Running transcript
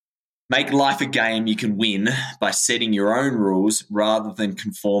Make life a game you can win by setting your own rules rather than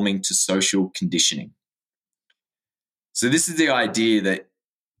conforming to social conditioning. So this is the idea that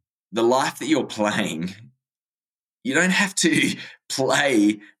the life that you're playing, you don't have to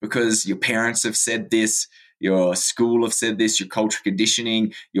play because your parents have said this, your school have said this, your cultural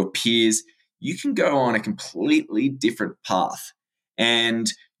conditioning, your peers. You can go on a completely different path and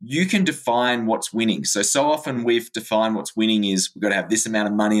you can define what's winning. So often we've defined what's winning is we've got to have this amount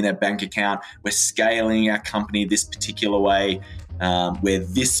of money in our bank account. We're scaling our company this particular way. We're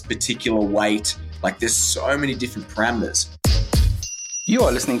this particular weight. Like there's so many different parameters. You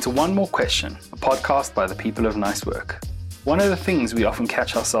are listening to One More Question, a podcast by the people of Nice Work. One of the things we often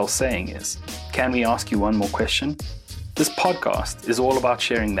catch ourselves saying is, can we ask you one more question? This podcast is all about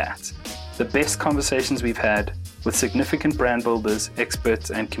sharing that. The best conversations we've had with significant brand builders, experts,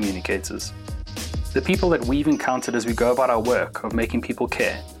 and communicators. The people that we've encountered as we go about our work of making people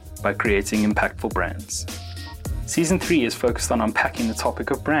care by creating impactful brands. Season 3 is focused on unpacking the topic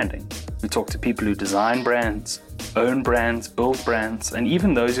of branding. We talk to people who design brands, own brands, build brands, and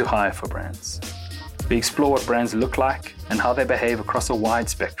even those who hire for brands. We explore what brands look like and how they behave across a wide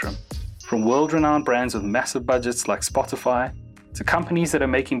spectrum, from world-renowned brands with massive budgets like Spotify to companies that are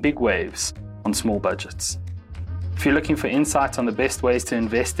making big waves on small budgets. If you're looking for insights on the best ways to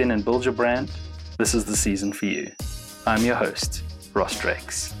invest in and build your brand, this is the season for you. I'm your host, Ross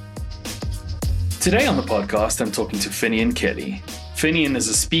Drakes. Today on the podcast, I'm talking to Finian Kelly. Finian is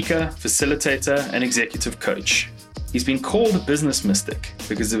a speaker, facilitator, and executive coach. He's been called a business mystic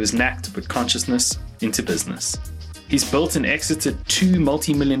because of his knack to put consciousness into business. He's built and exited 2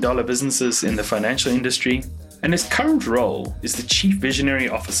 multi-million-dollar businesses in the financial industry, and his current role is the Chief Visionary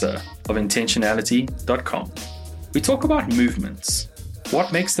Officer of Intentionality.com. We talk about movements,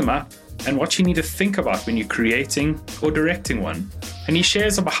 what makes them up, and what you need to think about when you're creating or directing one. And he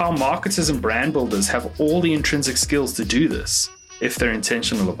shares about how marketers and brand builders have all the intrinsic skills to do this if they're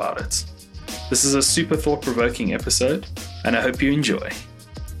intentional about it. This is a super thought-provoking episode, and I hope you enjoy.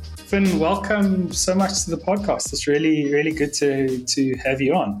 Finn, welcome so much to the podcast. It's really, really good to have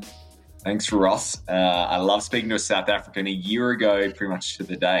you on. Thanks, Ross. I love speaking to a South African. A year ago, pretty much to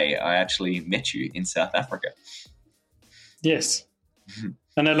the day, I actually met you in South Africa. Yes.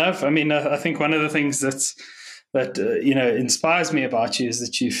 And I think one of the things that inspires me about you is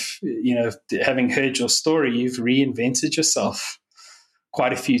that you've, having heard your story, you've reinvented yourself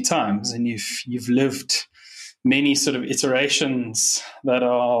quite a few times, and you've lived many sort of iterations that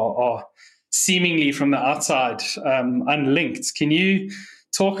are seemingly from the outside unlinked. Can you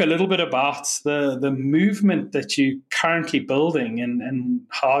talk a little bit about the movement that you're currently building and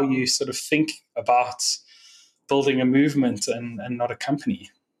how you sort of think about building a movement and not a company?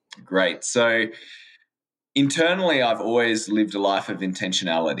 Great. So internally, I've always lived a life of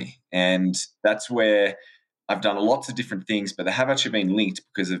intentionality, and that's where I've done lots of different things, but they have actually been linked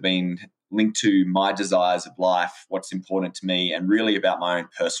because they've been linked to my desires of life, what's important to me, and really about my own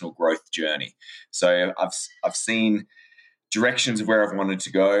personal growth journey. So I've seen directions of where I've wanted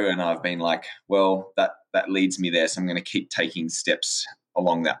to go, and I've been like, well, that leads me there, so I'm going to keep taking steps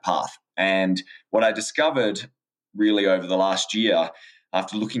along that path. And what I discovered really over the last year,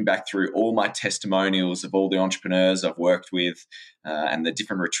 after looking back through all my testimonials of all the entrepreneurs I've worked with and the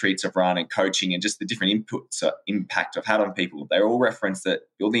different retreats I've run and coaching and just the different impact I've had on people, they all reference that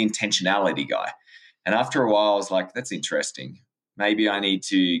you're the intentionality guy. And after a while, I was like, that's interesting. Maybe I need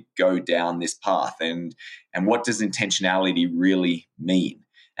to go down this path. And what does intentionality really mean?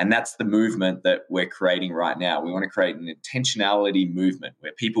 And that's the movement that we're creating right now. We want to create an intentionality movement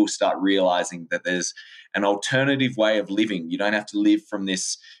where people start realizing that there's an alternative way of living. You don't have to live from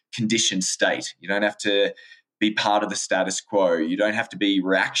this conditioned state. You don't have to be part of the status quo. You don't have to be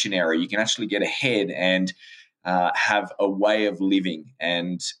reactionary. You can actually get ahead and have a way of living.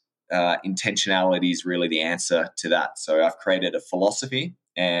 And intentionality is really the answer to that. So I've created a philosophy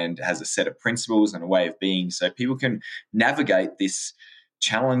and has a set of principles and a way of being so people can navigate this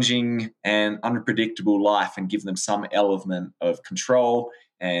challenging and unpredictable life and give them some element of control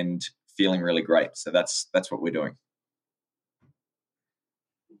and feeling really great. So that's what we're doing.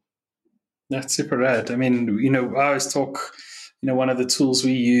 That's super rad. I mean, I always talk, one of the tools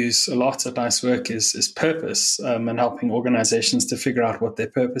we use a lot at Nice Work is purpose and helping organizations to figure out what their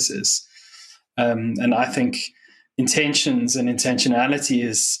purpose is. And I think intentions and intentionality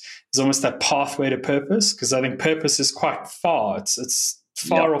is almost that pathway to purpose, because I think purpose is quite far. It's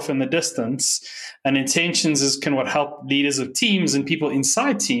far off in the distance, and intentions can what help leaders of teams and people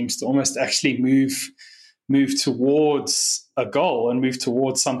inside teams to almost actually move towards a goal and move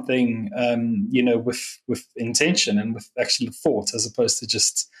towards something with intention and with actually thought, as opposed to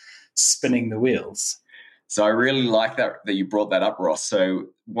just spinning the wheels. So I really like that you brought that up, Ross. So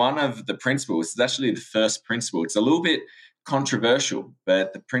one of the principles is actually the first principle. It's a little bit controversial,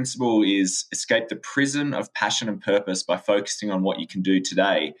 but the principle is escape the prison of passion and purpose by focusing on what you can do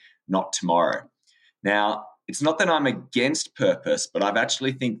today, not tomorrow. Now, it's not that I'm against purpose, but I've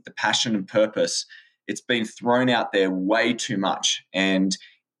actually think the passion and purpose, it's been thrown out there way too much. And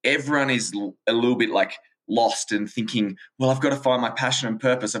everyone is a little bit like lost and thinking, well, I've got to find my passion and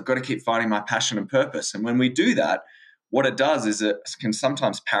purpose. I've got to keep finding my passion and purpose. And when we do that, what it does is it can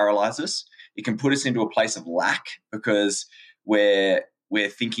sometimes paralyze us. It can put us into a place of lack because we're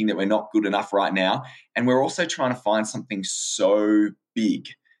thinking that we're not good enough right now. And we're also trying to find something so big.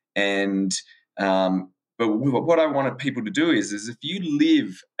 And but what I wanted people to do is if you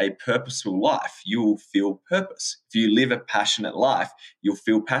live a purposeful life, you'll feel purpose. If you live a passionate life, you'll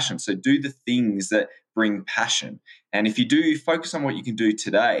feel passion. So do the things that bring passion. And if you do focus on what you can do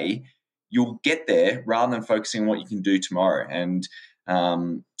today, you'll get there rather than focusing on what you can do tomorrow. And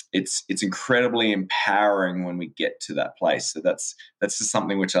it's incredibly empowering when we get to that place. So that's just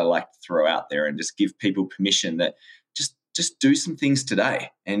something which I like to throw out there and just give people permission that just do some things today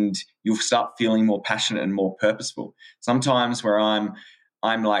and you'll start feeling more passionate and more purposeful. Sometimes where I'm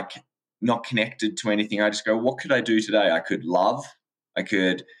like not connected to anything, I just go, what could I do today? I could love, I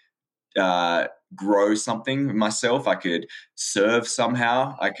could grow something myself, I could serve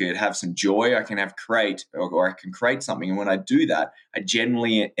somehow, I could have some joy, I can have or I can create something. And when I do that, I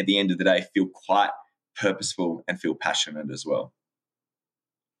generally at the end of the day feel quite purposeful and feel passionate as well.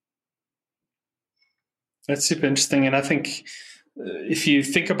 That's super interesting. And I think if you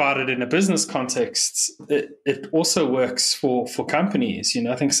think about it in a business context, it also works for companies.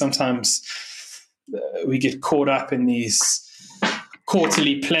 I think sometimes we get caught up in these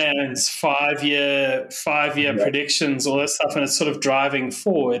quarterly plans, five-year predictions, all that stuff, and it's sort of driving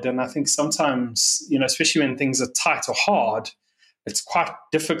forward. And I think sometimes, especially when things are tight or hard, it's quite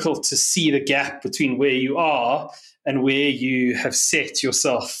difficult to see the gap between where you are and where you have set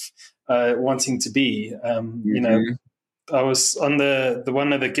yourself wanting to be. I was on the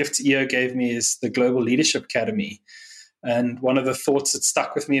one of the gifts EO gave me is the Global Leadership Academy. And one of the thoughts that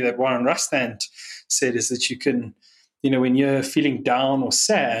stuck with me that Warren Rustand said is that you can, when you're feeling down or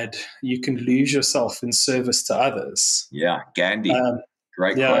sad, you can lose yourself in service to others. Yeah, Gandhi.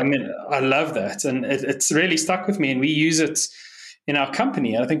 Great yeah, quote. I mean, I love that. And it's really stuck with me. And we use it in our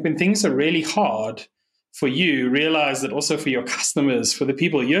company. I think when things are really hard for you, realize that also for your customers, for the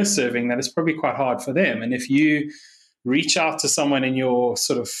people you're serving, that it's probably quite hard for them. And if you reach out to someone in your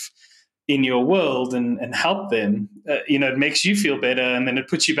in your world and help them, it makes you feel better, and then it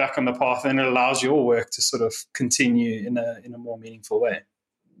puts you back on the path, and it allows your work to sort of continue in a more meaningful way.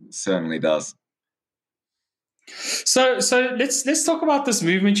 It certainly does. So let's talk about this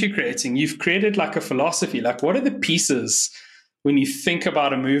movement you're creating. You've created like a philosophy. Like, what are the pieces when you think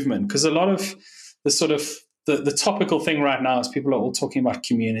about a movement? Because a lot of the topical thing right now is people are all talking about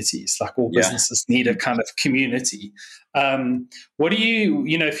communities. Like all businesses need a kind of community. What do you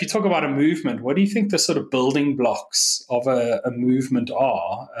if you talk about a movement, what do you think the sort of building blocks of a movement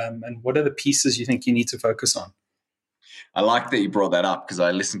are? And what are the pieces you think you need to focus on? I like that you brought that up because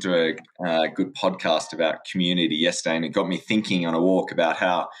I listened to a good podcast about community yesterday, and it got me thinking on a walk about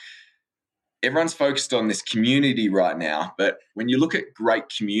how everyone's focused on this community right now, but when you look at great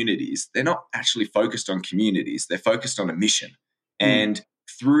communities, they're not actually focused on communities. They're focused on a mission. And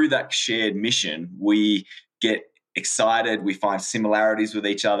through that shared mission, we get excited, we find similarities with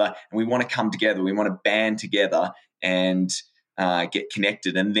each other, and we want to come together. We want to band together and get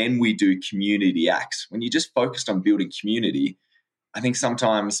connected. And then we do community acts. When you're just focused on building community, I think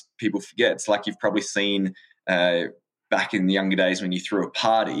sometimes people forget. It's like you've probably seen back in the younger days when you threw a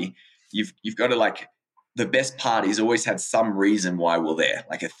party, you've got to, like, the best parties always had some reason why we're there,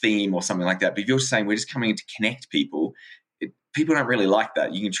 like a theme or something like that. But if you're saying we're just coming in to connect people, people don't really like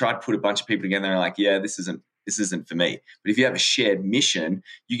that. You can try to put a bunch of people together and like, yeah, this isn't for me. But if you have a shared mission,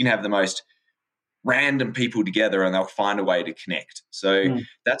 you can have the most random people together and they'll find a way to connect. So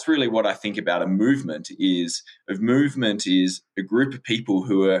that's really what I think about a movement is a group of people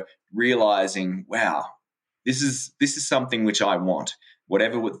who are realizing, wow, this is something which I want,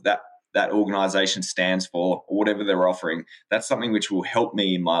 whatever that organization stands for or whatever they're offering, that's something which will help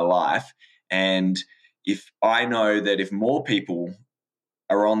me in my life. And if I know that if more people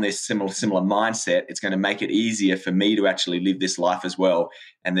are on this similar mindset, it's going to make it easier for me to actually live this life as well.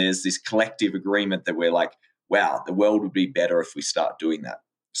 And there's this collective agreement that we're like, wow, the world would be better if we start doing that.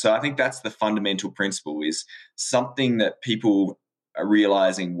 So I think that's the fundamental principle, is something that people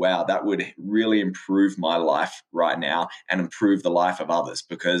realizing, wow, that would really improve my life right now and improve the life of others,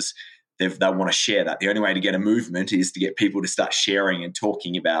 because they want to share that. The only way to get a movement is to get people to start sharing and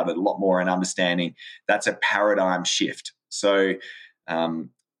talking about it a lot more and understanding. That's a paradigm shift. So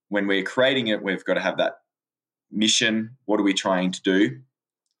when we're creating it, we've got to have that mission. What are we trying to do?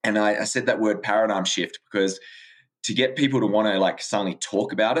 And I said that word paradigm shift because to get people to want to like suddenly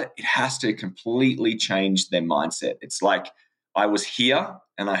talk about it, it has to completely change their mindset. It's like, I was here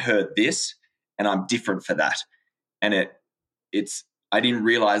and I heard this and I'm different for that. And I didn't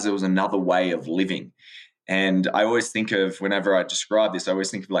realize there was another way of living. And I always think of, whenever I describe this, I always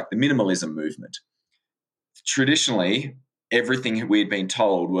think of like the minimalism movement. Traditionally, everything we had been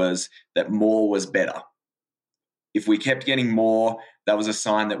told was that more was better. If we kept getting more, that was a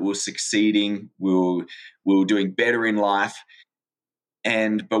sign that we were succeeding, we were doing better in life.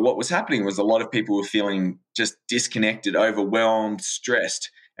 But what was happening was a lot of people were feeling just disconnected, overwhelmed, stressed.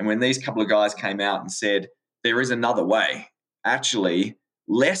 And when these couple of guys came out and said, there is another way, actually,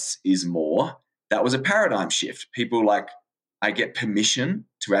 less is more, that was a paradigm shift. People like, I get permission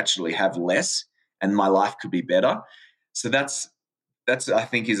to actually have less and my life could be better. So that's I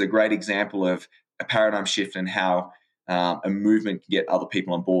think is a great example of a paradigm shift and how a movement can get other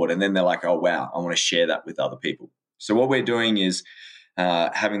people on board. And then they're like, oh, wow, I want to share that with other people. So what we're doing is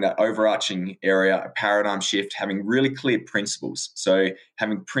having that overarching area, a paradigm shift, having really clear principles. So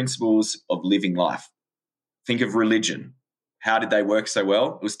having principles of living life. Think of religion. How did they work so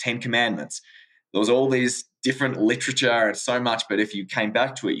well? It was 10 commandments. There was all these different literature and so much, but if you came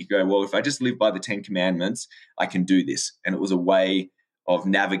back to it, you go, well, if I just live by the 10 commandments, I can do this. And it was a way of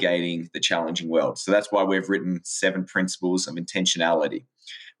navigating the challenging world. So that's why we've written 7 principles of intentionality.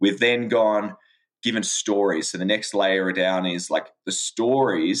 We've then given stories. So the next layer down is like the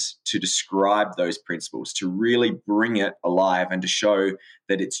stories to describe those principles, to really bring it alive and to show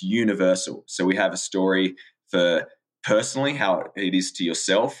that it's universal. So we have a story for personally, how it is to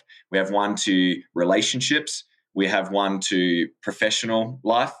yourself. We have one to relationships. We have one to professional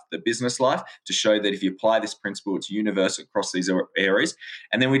life, the business life, to show that if you apply this principle, it's universal across these areas.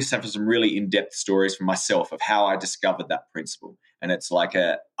 And then we just have some really in-depth stories from myself of how I discovered that principle. And it's like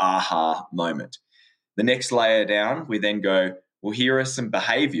a aha moment. The next layer down, we then go, well, here are some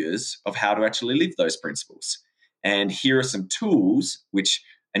behaviors of how to actually live those principles. And here are some tools which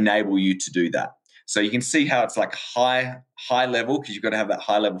enable you to do that. So you can see how it's like high level, because you've got to have that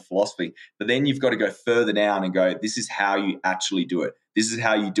high level philosophy, but then you've got to go further down and go, this is how you actually do it. This is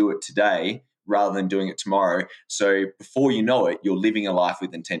how you do it today rather than doing it tomorrow. So before you know it, you're living a life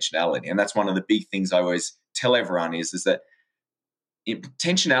with intentionality. And that's one of the big things I always tell everyone is that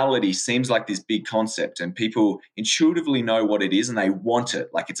intentionality seems like this big concept and people intuitively know what it is and they want it.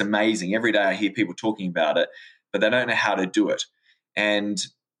 Like it's amazing. Every day I hear people talking about it, but they don't know how to do it. And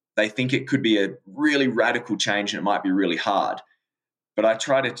they think it could be a really radical change and it might be really hard. But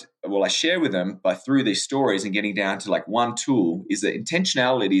I share with them through these stories and getting down to like one tool is that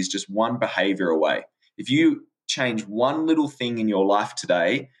intentionality is just one behavior away. If you change one little thing in your life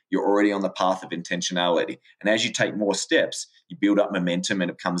today, you're already on the path of intentionality. And as you take more steps, you build up momentum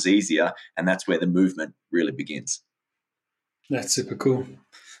and it becomes easier. And that's where the movement really begins. That's super cool.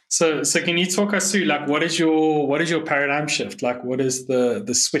 So can you talk us through like what is your paradigm shift? Like what is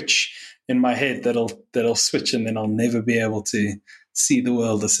the switch in my head that'll switch and then I'll never be able to see the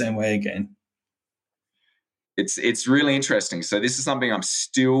world the same way again? It's really interesting. So this is something I'm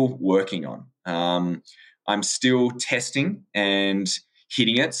still working on. I'm still testing and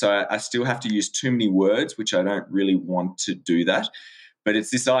hitting it. So I still have to use too many words, which I don't really want to do that. But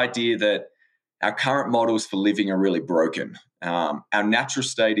it's this idea that our current models for living are really broken. Our natural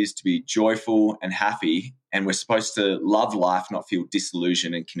state is to be joyful and happy, and we're supposed to love life, not feel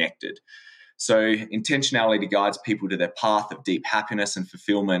disillusioned and connected. So intentionality guides people to their path of deep happiness and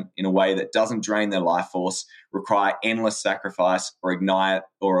fulfillment in a way that doesn't drain their life force, require endless sacrifice, or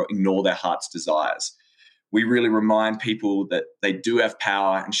ignore their heart's desires. We really remind people that they do have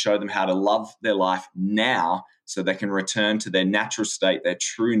power and show them how to love their life now so they can return to their natural state, their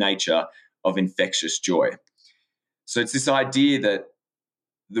true nature of infectious joy. So it's this idea that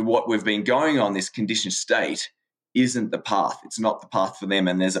what we've been going on, this conditioned state, isn't the path. It's not the path for them.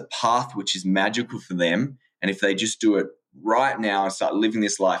 And there's a path which is magical for them. And if they just do it right now and start living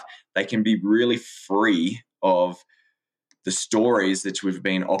this life, they can be really free of the stories that we've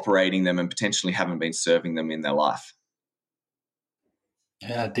been operating them and potentially haven't been serving them in their life.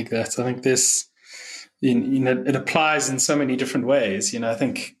 Yeah, I dig that. I think this, it applies in so many different ways. I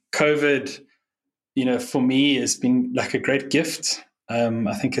think COVID, for me has been like a great gift.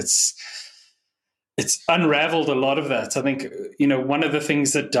 I think it's it's unraveled a lot of that. I think, one of the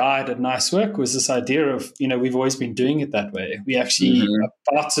things that died at Nice Work was this idea of, we've always been doing it that way. We actually are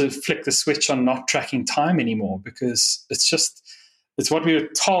about to flick the switch on not tracking time anymore, because it's what we were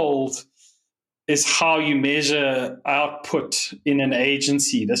told is how you measure output in an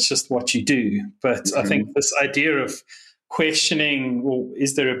agency. That's just what you do. But I think this idea of questioning, well,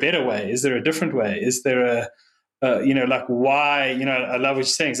 is there a better way? Is there a different way? Is there like why, I love what you're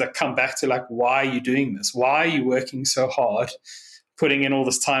saying, is like come back to like, why are you doing this? Why are you working so hard, putting in all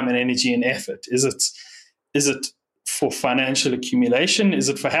this time and energy and effort? Is it for financial accumulation? Is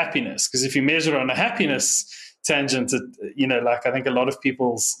it for happiness? Because if you measure on a happiness tangent, like I think a lot of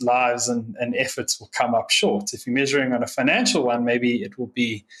people's lives and efforts will come up short. If you're measuring on a financial one, maybe it will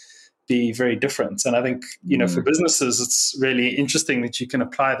be very different. And I think, for businesses, it's really interesting that you can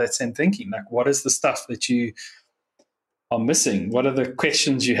apply that same thinking. Like, what is the stuff that you are missing? What are the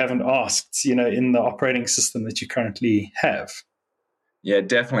questions you haven't asked, in the operating system that you currently have? Yeah,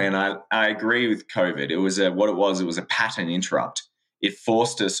 definitely. And I agree with COVID. It was it was a pattern interrupt. It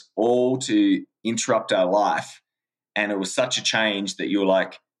forced us all to interrupt our life. And it was such a change that you were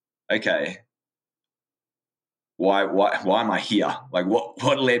like, okay, why am I here? Like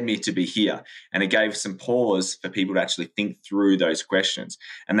what led me to be here? And it gave some pause for people to actually think through those questions.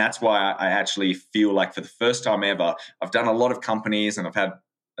 And that's why I actually feel like for the first time ever, I've done a lot of companies and I've had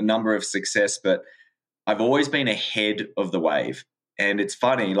a number of success, but I've always been ahead of the wave. And it's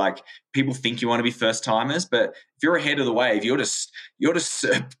funny, like people think you want to be first timers, but if you're ahead of the wave, you're just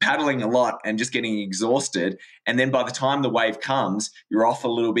paddling a lot and just getting exhausted. And then by the time the wave comes, you're off a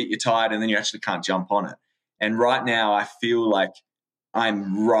little bit, you're tired, and then you actually can't jump on it. And right now I feel like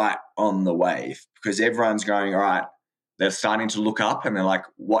I'm right on the wave because everyone's going, all right, they're starting to look up and they're like,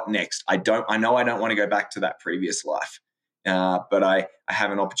 what next? I know I don't want to go back to that previous life, but I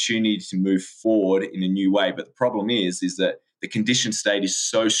have an opportunity to move forward in a new way. But the problem is that the condition state is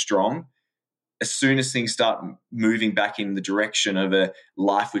so strong. As soon as things start moving back in the direction of a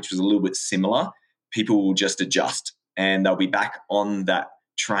life which was a little bit similar, people will just adjust and they'll be back on that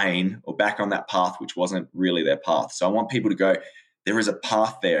train or back on that path which wasn't really their path. So I want people to go, there is a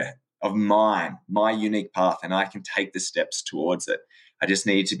path there of my unique path, and I can take the steps towards it. I just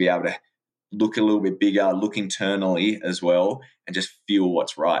need to be able to look a little bit bigger, look internally as well, and just feel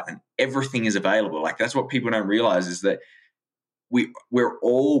what's right. And everything is available. Like that's what people don't realize is that we're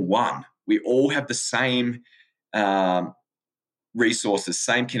all one. We all have the same resources,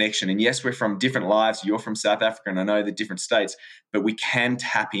 same connection. And yes, we're from different lives. You're from South Africa, and I know the different states, but we can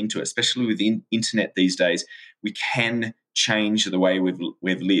tap into it, especially with the internet these days. We can change the way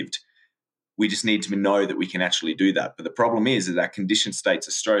we've lived. We just need to know that we can actually do that. But the problem is that condition states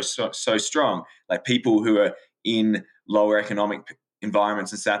are so strong. Like people who are in lower economic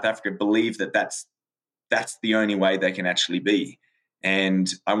environments in South Africa believe that that's the only way they can actually be.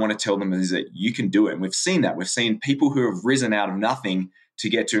 And I want to tell them is that you can do it. And we've seen that. We've seen people who have risen out of nothing to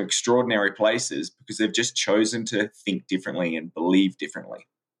get to extraordinary places because they've just chosen to think differently and believe differently.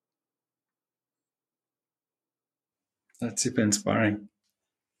 That's super inspiring.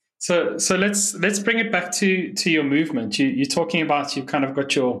 So let's bring it back to your movement. You're talking about you've kind of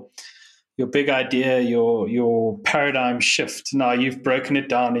got your big idea, your paradigm shift. Now you've broken it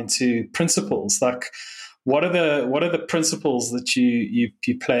down into principles. Like, what are the principles that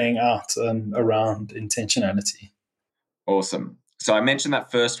you're playing out around intentionality? Awesome. So I mentioned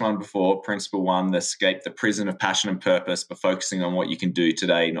that first one before, principle one, escape the prison of passion and purpose by focusing on what you can do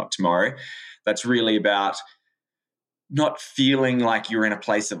today, not tomorrow. That's really about not feeling like you're in a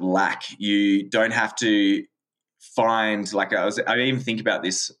place of lack. You don't have to find, like I even think about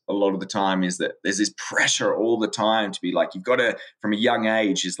this a lot of the time, is that there's this pressure all the time to be like, you've got to, from a young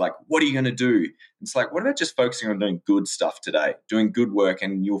age, is like, what are you going to do? It's like, what about just focusing on doing good stuff today, doing good work,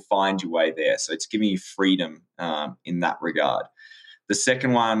 and you'll find your way there. So it's giving you freedom in that regard. The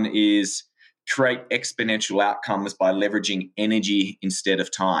second one is create exponential outcomes by leveraging energy instead of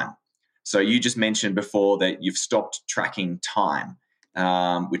time. So you just mentioned before that you've stopped tracking time,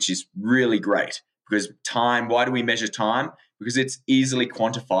 which is really great. Because time, why do we measure time? Because it's easily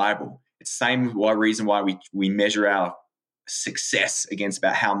quantifiable. It's the same reason why we measure our success against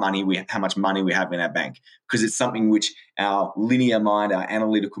about how much money we have in our bank, because it's something which our linear mind, our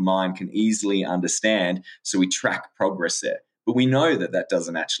analytical mind can easily understand. So we track progress there. But we know that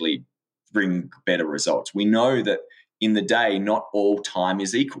doesn't actually bring better results. We know that in the day, not all time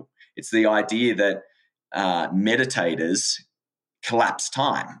is equal. It's the idea that meditators collapse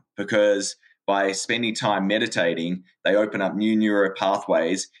time because by spending time meditating, they open up new neural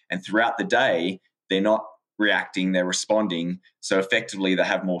pathways, and throughout the day, they're not reacting, they're responding. So effectively, they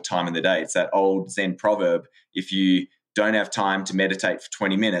have more time in the day. It's that old Zen proverb: if you don't have time to meditate for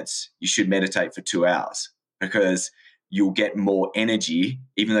 20 minutes, you should meditate for 2 hours, because you'll get more energy.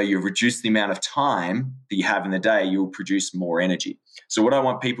 Even though you've reduced the amount of time that you have in the day, you'll produce more energy. So what I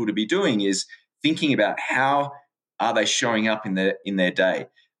want people to be doing is thinking about, how are they showing up in their day?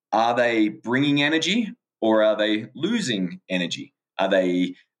 Are they bringing energy, or are they losing energy? Are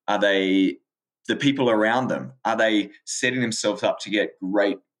they the people around them? Are they setting themselves up to get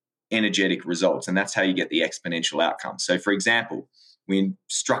great energetic results? And that's how you get the exponential outcomes. So, for example, when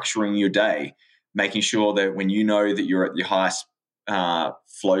structuring your day, making sure that when you know that you're at your highest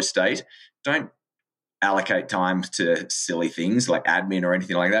flow state, don't allocate time to silly things like admin or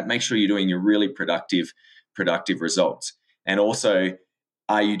anything like that. Make sure you're doing your really productive results. And also,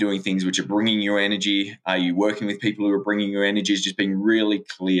 are you doing things which are bringing you energy? Are you working with people who are bringing you energy? It's just being really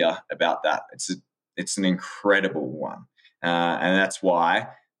clear about that. It's an incredible one. And that's why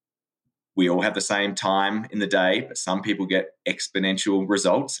we all have the same time in the day, but some people get exponential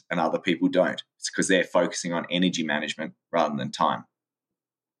results and other people don't. It's because they're focusing on energy management rather than time.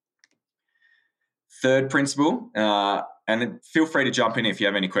 Third principle, and feel free to jump in if you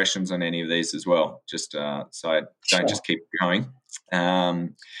have any questions on any of these as well, just so I don't just keep going.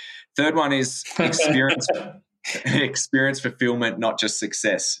 Third one is experience fulfillment, not just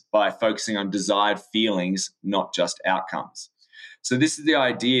success, by focusing on desired feelings, not just outcomes. So this is the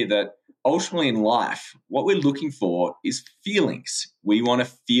idea that ultimately in life, what we're looking for is feelings. We want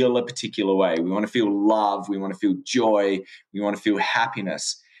to feel a particular way. We want to feel love. We want to feel joy. We want to feel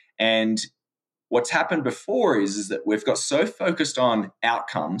happiness. And what's happened before is that we've got so focused on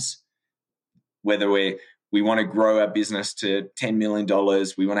outcomes, whether we want to grow our business to $10 million,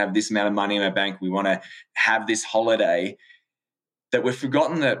 we want to have this amount of money in our bank, we want to have this holiday, that we've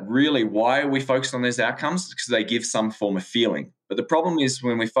forgotten that really why are we focused on those outcomes? Because they give some form of feeling. But the problem is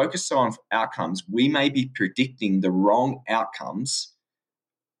when we focus on outcomes, we may be predicting the wrong outcomes.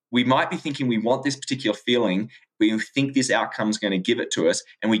 We might be thinking we want this particular feeling, we think this outcome is going to give it to us,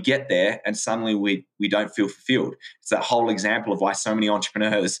 and we get there and suddenly we don't feel fulfilled. It's that whole example of why so many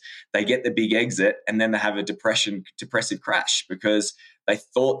entrepreneurs, they get the big exit and then they have a depressive crash because they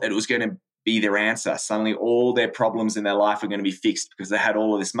thought that it was going to be their answer. Suddenly all their problems in their life are going to be fixed because they had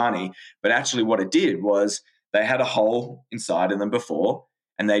all of this money. But actually what it did was they had a hole inside of them before,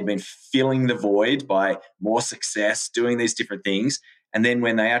 and they'd been filling the void by more success, doing these different things. And then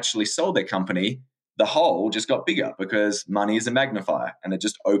when they actually sold their company, the hole just got bigger because money is a magnifier and it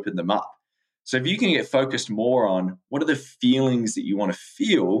just opened them up. So if you can get focused more on what are the feelings that you want to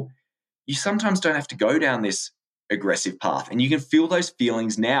feel, you sometimes don't have to go down this aggressive path, and you can feel those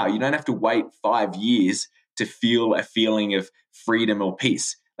feelings now. You don't have to wait 5 years to feel a feeling of freedom or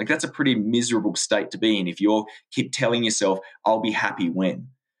peace. Like that's a pretty miserable state to be in if you keep telling yourself, I'll be happy when.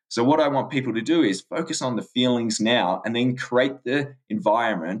 So what I want people to do is focus on the feelings now and then create the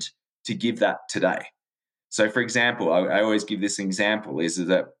environment to give that today. So for example, I always give this example is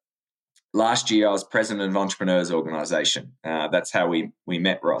that last year I was president of Entrepreneurs Organization. That's how we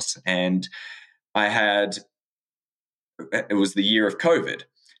met, Ross. And it was the year of COVID.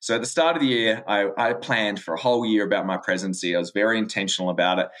 So at the start of the year, I planned for a whole year about my presidency. I was very intentional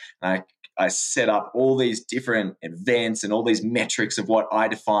about it. I set up all these different events and all these metrics of what I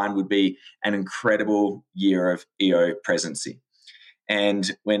defined would be an incredible year of EO presidency. And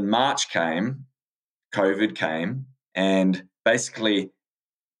when March came, COVID came, and basically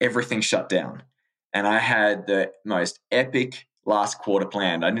everything shut down. And I had the most epic last quarter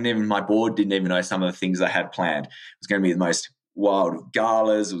planned. My board didn't even know some of the things I had planned. It was going to be the most wild of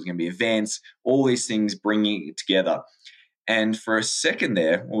galas. It was going to be events, all these things bringing it together. And for a second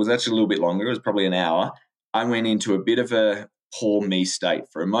there, it was actually a little bit longer, it was probably an hour, I went into a bit of a poor me state.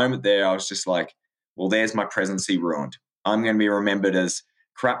 For a moment there, I was just like, well, there's my presidency ruined. I'm going to be remembered as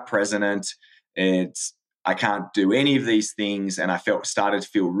crap president. I can't do any of these things. And I started to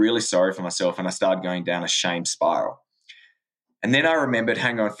feel really sorry for myself, and I started going down a shame spiral. And then I remembered,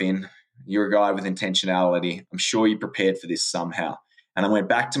 hang on, Finn, you're a guy with intentionality. I'm sure you prepared for this somehow. And I went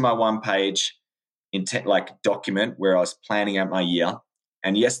back to my one-page document where I was planning out my year.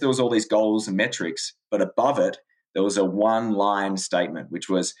 And yes, there was all these goals and metrics, but above it, there was a one-line statement, which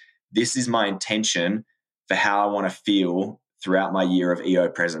was, this is my intention for how I want to feel throughout my year of EO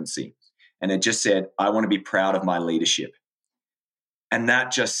presidency. And it just said, I want to be proud of my leadership. And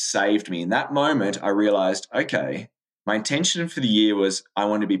that just saved me. In that moment, I realized, okay, my intention for the year was I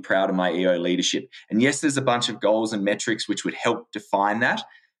want to be proud of my EO leadership. And yes, there's a bunch of goals and metrics which would help define that,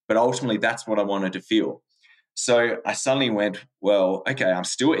 but ultimately that's what I wanted to feel. So I suddenly went, well, okay, I'm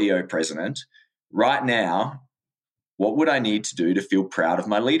still EO president. right now, what would I need to do to feel proud of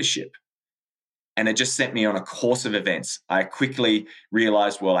my leadership? And it just sent me on a course of events. I quickly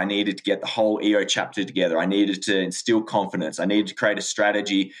realized, well, I needed to get the whole EO chapter together. I needed to instill confidence. I needed to create a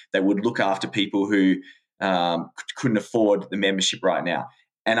strategy that would look after people who couldn't afford the membership right now.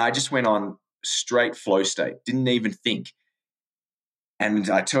 And I just went on straight flow state, didn't even think. And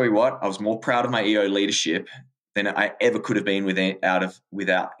I tell you what, I was more proud of my EO leadership than I ever could have been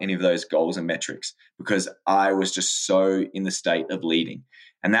without any of those goals and metrics, because I was just so in the state of leading.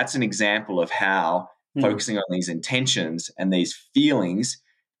 And that's an example of how focusing on these intentions and these feelings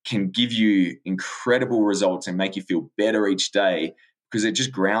can give you incredible results and make you feel better each day, because it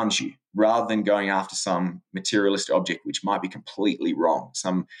just grounds you rather than going after some materialistic object, which might be completely wrong,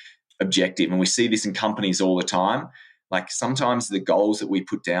 some objective. And we see this in companies all the time. Like sometimes the goals that we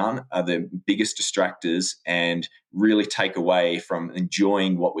put down are the biggest distractors and really take away from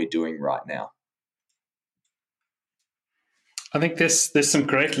enjoying what we're doing right now. I think there's some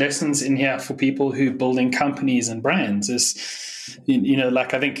great lessons in here for people who are building companies and brands.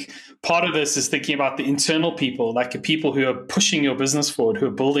 Like I think part of this is thinking about the internal people, like the people who are pushing your business forward, who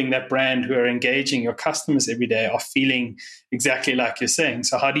are building that brand, who are engaging your customers every day, are feeling exactly like you're saying.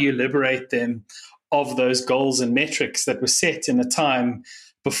 So how do you liberate them of those goals and metrics that were set in a time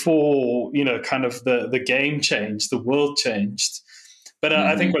before, kind of the game changed, the world changed? But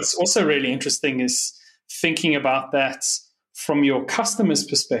I think what's also really interesting is thinking about that from your customer's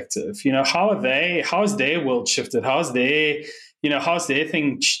perspective. How has their world shifted? How's their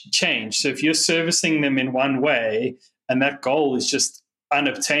thing changed? So if you're servicing them in one way and that goal is just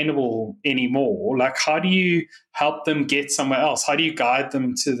unobtainable anymore, like how do you help them get somewhere else? How do you guide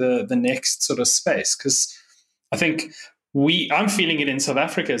them to the next sort of space? Because I think I'm feeling it in South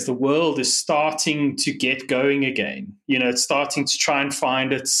Africa as the world is starting to get going again. It's starting to try and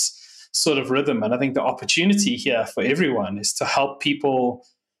find its sort of rhythm. And I think the opportunity here for everyone is to help people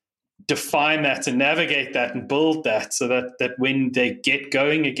define that and navigate that and build that, so that when they get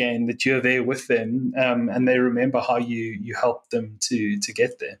going again, that you're there with them, and they remember how you helped them to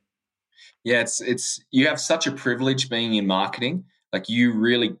get there. Yeah, it's you have such a privilege being in marketing. Like you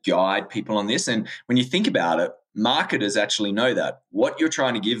really guide people on this. And when you think about it, marketers actually know that what you're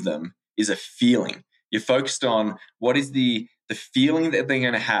trying to give them is a feeling. You're focused on what is the feeling that they're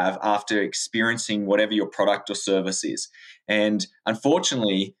going to have after experiencing whatever your product or service is. And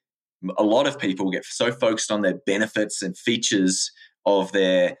unfortunately, a lot of people get so focused on their benefits and features of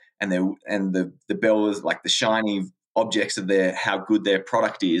the bells, like the shiny objects of how good their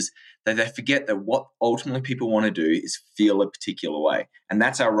product is, that they forget that what ultimately people want to do is feel a particular way. And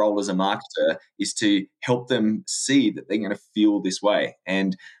that's our role as a marketer, is to help them see that they're going to feel this way.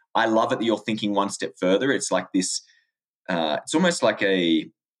 And I love it that you're thinking one step further. It's like this, it's almost like a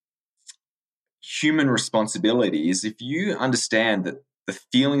human responsibility, is if you understand that the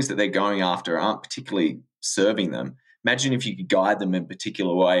feelings that they're going after aren't particularly serving them. Imagine if you could guide them in a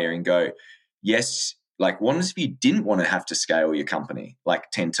particular way and go, yes, like what if you didn't want to have to scale your company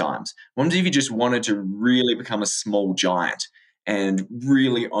like 10 times? What if you just wanted to really become a small giant and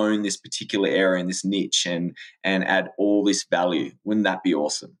really own this particular area and this niche and add all this value? Wouldn't that be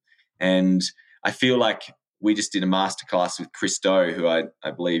awesome? And I feel like we just did a masterclass with Chris Do, who I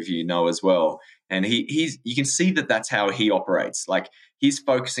believe you know as well. And you can see that that's how he operates. Like he's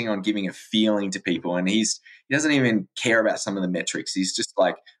focusing on giving a feeling to people, and he doesn't even care about some of the metrics. He's just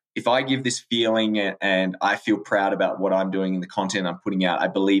like, if I give this feeling and I feel proud about what I'm doing and the content I'm putting out, I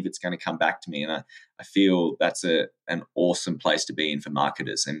believe it's going to come back to me. And I feel that's an awesome place to be in for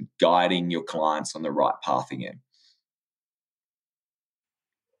marketers, and guiding your clients on the right path again.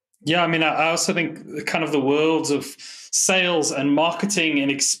 Yeah, I mean, I also think kind of the worlds of sales and marketing and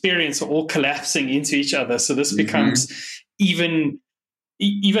experience are all collapsing into each other. So this becomes even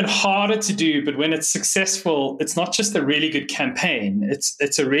harder to do. But when it's successful, it's not just a really good campaign.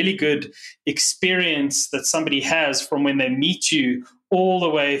 It's a really good experience that somebody has from when they meet you all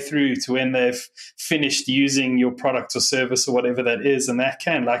the way through to when they've finished using your product or service or whatever that is. And that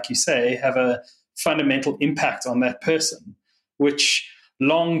can, like you say, have a fundamental impact on that person, which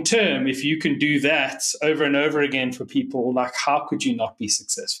long term, if you can do that over and over again for people, like how could you not be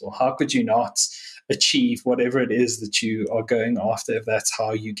successful? How could you not achieve whatever it is that you are going after, if that's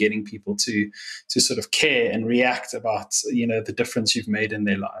how you're getting people to sort of care and react about, the difference you've made in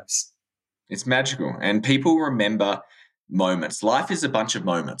their lives? It's magical. And people remember moments. Life is a bunch of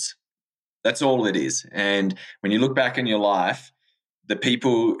moments. That's all it is. And when you look back in your life, the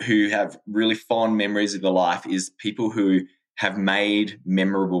people who have really fond memories of their life is people who have made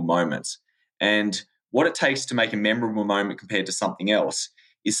memorable moments. And what it takes to make a memorable moment compared to something else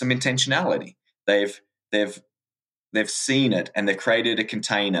is some intentionality. They've seen it, and they've created a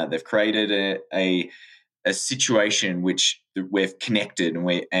container. They've created a situation which we've connected,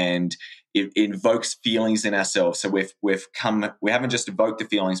 and it invokes feelings in ourselves. So we haven't just evoked the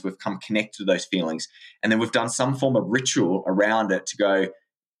feelings, we've come connected to those feelings, and then we've done some form of ritual around it to go,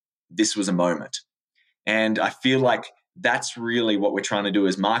 this was a moment. And I feel like that's really what we're trying to do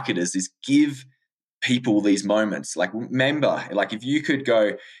as marketers, is give people these moments. Like, remember, like if you could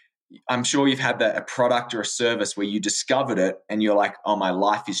go, I'm sure you've had a product or a service where you discovered it and you're like, oh, my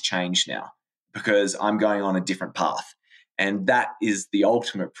life is changed now because I'm going on a different path. And that is the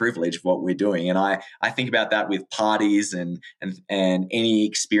ultimate privilege of what we're doing. And I think about that with parties and any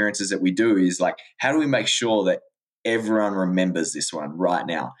experiences that we do, is like, how do we make sure that everyone remembers this one right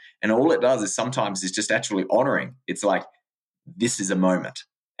now? And all it does is sometimes is just actually honoring. It's like, this is a moment.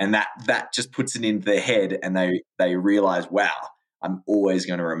 And that just puts it into their head, and they realize, wow, I'm always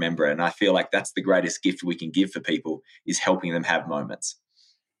going to remember it. And I feel like that's the greatest gift we can give for people, is helping them have moments.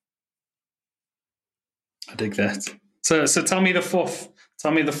 I dig that. So tell me the fourth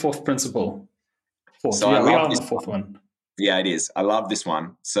principle. So we are on the fourth one. Yeah, it is. I love this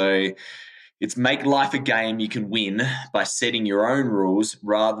one. So it's make life a game you can win by setting your own rules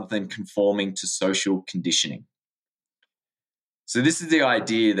rather than conforming to social conditioning. So this is the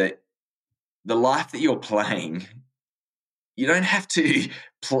idea that the life that you're playing, you don't have to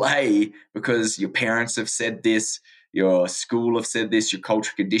play because your parents have said this, your school have said this, your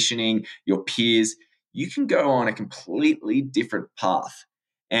cultural conditioning, your peers. You can go on a completely different path,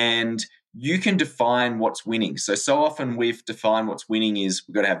 and you can define what's winning. So often we've defined what's winning is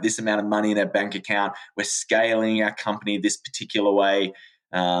we've got to have this amount of money in our bank account. We're scaling our company this particular way.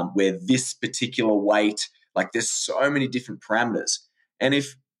 We're this particular weight. Like, there's so many different parameters. And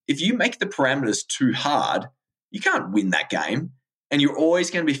if you make the parameters too hard, you can't win that game. And you're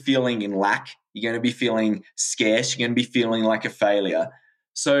always going to be feeling in lack. You're going to be feeling scarce. You're going to be feeling like a failure.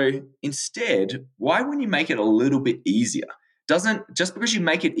 So instead, why wouldn't you make it a little bit easier? Just because you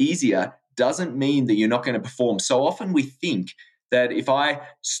make it easier doesn't mean that you're not going to perform. So often we think that if I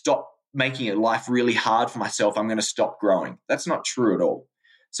stop making it life really hard for myself, I'm going to stop growing. That's not true at all.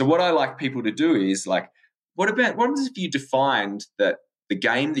 So what I like people to do is like, what if you defined that the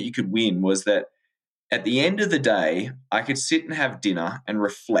game that you could win was that at the end of the day, I could sit and have dinner and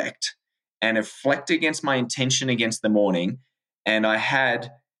reflect against my intention against the morning, and I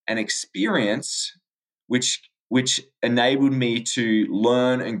had an experience which enabled me to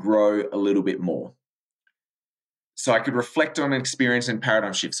learn and grow a little bit more. So I could reflect on an experience and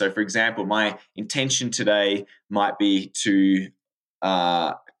paradigm shift. So, for example, my intention today might be to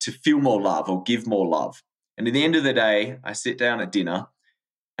feel more love or give more love. And at the end of the day, I sit down at dinner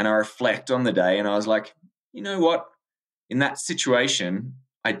and I reflect on the day, and I was like, you know what? In that situation,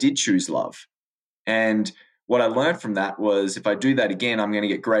 I did choose love. And what I learned from that was, if I do that again, I'm going to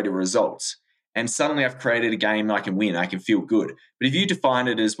get greater results. And suddenly I've created a game I can win. I can feel good. But if you define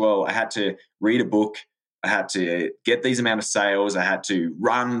it as, well, I had to read a book, I had to get these amount of sales, I had to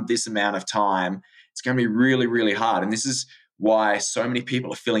run this amount of time, it's going to be really, really hard. And this is why so many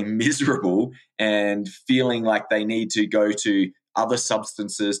people are feeling miserable and feeling like they need to go to other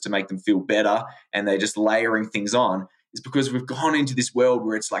substances to make them feel better, and they're just layering things on, is because we've gone into this world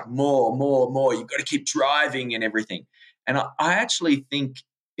where it's like more. You've got to keep driving and everything. And I actually think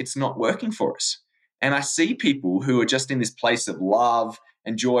it's not working for us. And I see people who are just in this place of love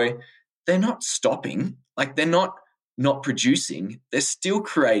and joy. They're not stopping. Like, they're not producing. They're still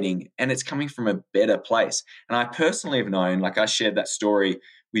creating, and it's coming from a better place. And I personally have known, like I shared that story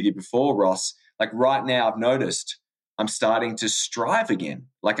with you before, Ross, like right now I've noticed I'm starting to strive again.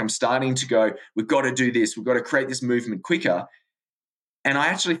 Like, I'm starting to go, we've got to do this. We've got to create this movement quicker. And I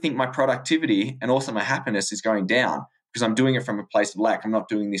actually think my productivity and also my happiness is going down because I'm doing it from a place of lack. I'm not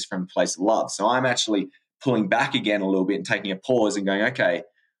doing this from a place of love. So I'm actually pulling back again a little bit and taking a pause and going, okay,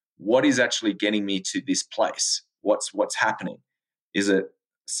 what is actually getting me to this place? What's happening? Is it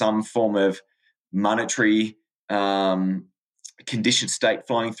some form of monetary conditioned state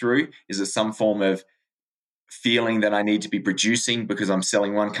flowing through? Is it some form of feeling that I need to be producing because I'm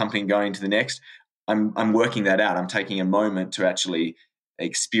selling one company and going to the next? I'm working that out. I'm taking a moment to actually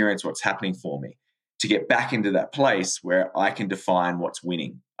experience what's happening for me, to get back into that place where I can define what's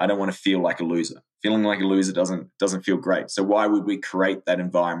winning. I don't want to feel like a loser. Feeling like a loser doesn't feel great. So why would we create that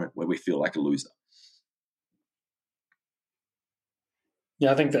environment where we feel like a loser?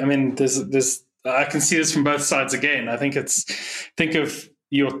 Yeah, I think there's I can see this from both sides again. I think think of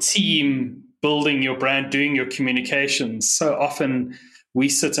your team building your brand, doing your communications. So often we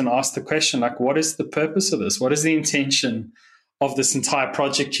sit and ask the question, like, what is the purpose of this? What is the intention of this entire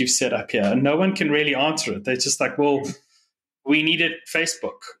project you've set up here? And no one can really answer it. They're just like, well, we needed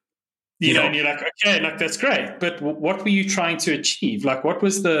Facebook. You know, and you're like, okay, like that's great, but what were you trying to achieve? Like, what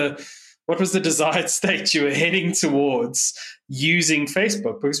was the desired state you were heading towards using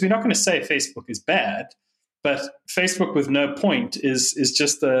Facebook? Because we're not going to say Facebook is bad, but Facebook with no point is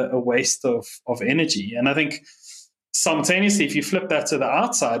just a waste of energy. And I think simultaneously, if you flip that to the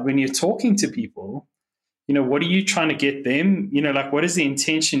outside, when you're talking to people, you know, what are you trying to get them? You know, like what is the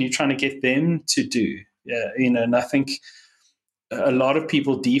intention you're trying to get them to do? Yeah, you know, and I think a lot of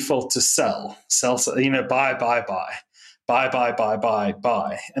people default to sell, you know, buy.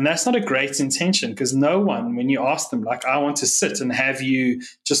 And that's not a great intention, because no one, when you ask them, like, I want to sit and have you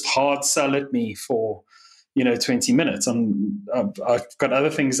just hard sell at me for, you know, 20 minutes. I've got other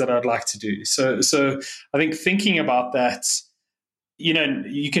things that I'd like to do. So I think thinking about that, you know,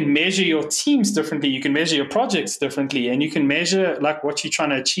 you can measure your teams differently, you can measure your projects differently, and you can measure like what you're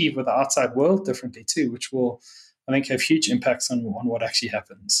trying to achieve with the outside world differently too, which will, I think, have huge impacts on what actually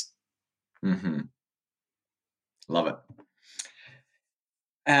happens. Mm-hmm. Love it.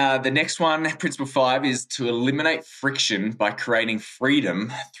 The next one, principle 5, is to eliminate friction by creating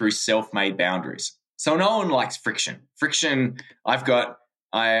freedom through self-made boundaries. So no one likes friction.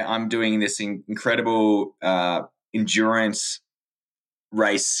 I'm doing this incredible endurance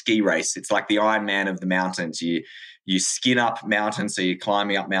ski race. It's like the Ironman of the mountains. You skin up mountains, so you're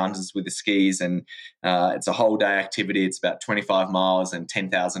climbing up mountains with the skis, and it's a whole day activity. It's about 25 miles and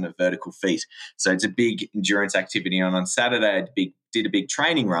 10,000 of vertical feet. So it's a big endurance activity. And on Saturday, I did a big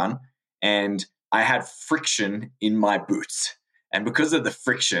training run, and I had friction in my boots. And because of the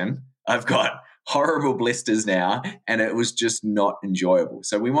friction, I've got horrible blisters now, and it was just not enjoyable.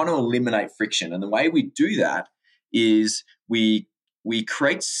 So we want to eliminate friction. And the way we do that is we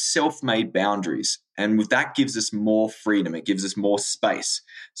create self-made boundaries, and with that gives us more freedom. It gives us more space.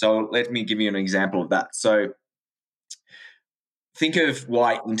 So let me give you an example of that. So think of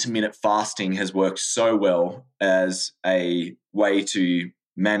why intermittent fasting has worked so well as a way to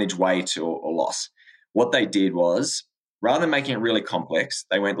manage weight or loss. What they did was, rather than making it really complex,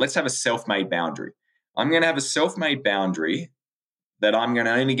 they went, let's have a self-made boundary. I'm going to have a self-made boundary that I'm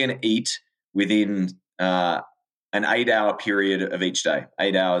only going to eat within an 8-hour period of each day,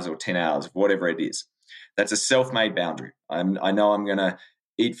 8 hours or 10 hours, whatever it is. That's a self-made boundary. I know I'm going to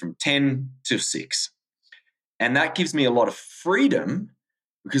eat from 10 to 6. And that gives me a lot of freedom,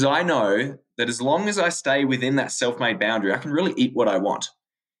 because I know that as long as I stay within that self-made boundary, I can really eat what I want,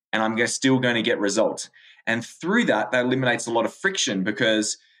 and I'm still going to get results. And through that eliminates a lot of friction,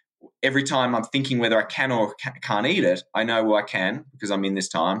 because every time I'm thinking whether I can or can't eat it, I know, well, I can because I'm in this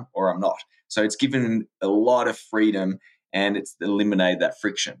time, or I'm not. So it's given a lot of freedom, and it's eliminated that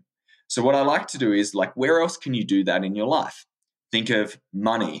friction. So what I like to do is, like, where else can you do that in your life? Think of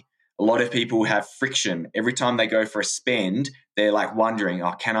money. A lot of people have friction. Every time they go for a spend, they're like wondering,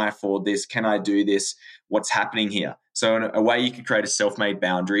 oh, can I afford this? Can I do this? What's happening here? So in a way you could create a self-made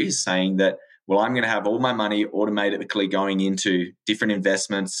boundary, saying that, well, I'm going to have all my money automatically going into different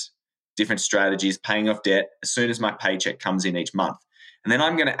investments, different strategies, paying off debt as soon as my paycheck comes in each month. And then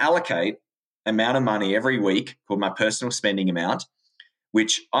I'm going to allocate amount of money every week called my personal spending amount,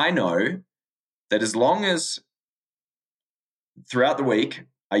 which I know that as long as throughout the week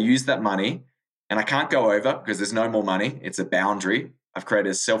I use that money and I can't go over because there's no more money, it's a boundary. I've created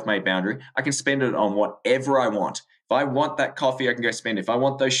a self-made boundary. I can spend it on whatever I want. If I want that coffee, I can go spend it. If I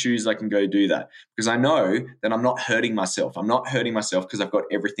want those shoes, I can go do that, because I know that I'm not hurting myself. I'm not hurting myself because I've got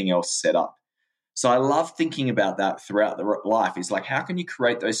everything else set up. So I love thinking about that throughout the life. Is like, how can you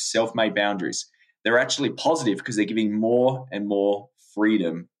create those self-made boundaries? They're actually positive because they're giving more and more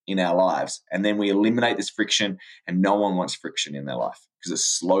freedom in our lives. And then we eliminate this friction, and no one wants friction in their life because it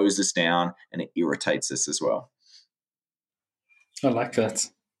slows us down and it irritates us as well. I like that.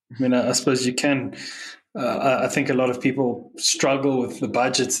 I mean, I suppose you can. I think a lot of people struggle with the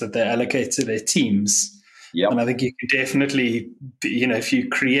budgets that they allocate to their teams. Yep. And I think you can definitely, if you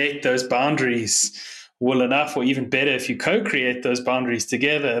create those boundaries well enough, or even better, if you co-create those boundaries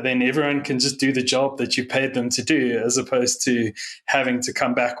together, then everyone can just do the job that you paid them to do, as opposed to having to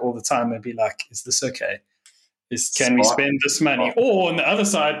come back all the time and be like, is this okay? Can we spend this money? Or on the other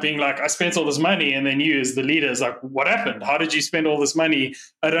side, being like, I spent all this money, and then you as the leader is like, what happened? How did you spend all this money?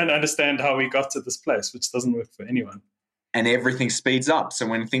 I don't understand how we got to this place, which doesn't work for anyone. And everything speeds up. So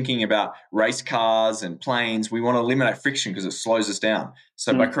when thinking about race cars and planes, we want to eliminate friction because it slows us down.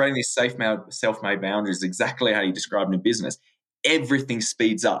 So by creating these self-made boundaries, exactly how you described in business, everything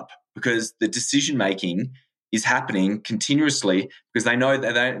speeds up because the decision-making is happening continuously because they know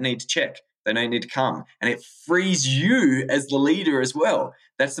that they don't need to check. They don't need to come. And it frees you as the leader as well.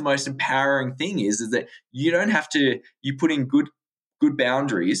 That's the most empowering thing is that you don't have to, you put in good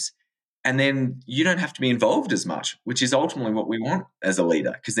boundaries, and then you don't have to be involved as much, which is ultimately what we want as a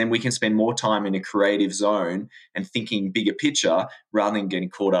leader, because then we can spend more time in a creative zone and thinking bigger picture rather than getting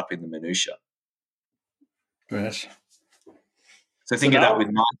caught up in the minutia. Right. So think of that with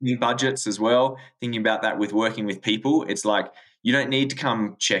marketing budgets as well, thinking about that with working with people. It's like you don't need to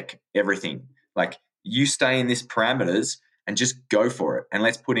come check everything. Like you stay in these parameters and just go for it. And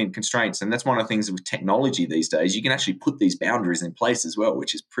let's put in constraints. And that's one of the things with technology these days. You can actually put these boundaries in place as well,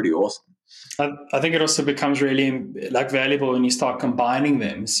 which is pretty awesome. I think it also becomes really valuable when you start combining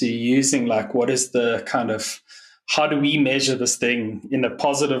them. So you're using what is the kind of, how do we measure this thing in a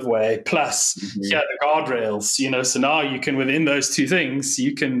positive way? Plus, the guardrails, so now you can, within those two things,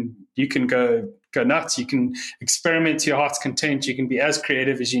 you can go nuts. You can experiment to your heart's content. You can be as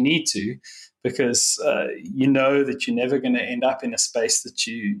creative as you need to, because you know that you're never going to end up in a space that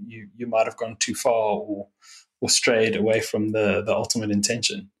you might have gone too far or strayed away from the ultimate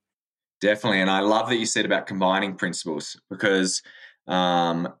intention. Definitely. And I love that you said about combining principles, because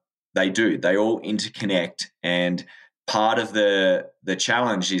they do. They all interconnect. And part of the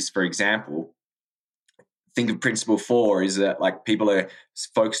challenge is, for example, think of principle 4 is that people are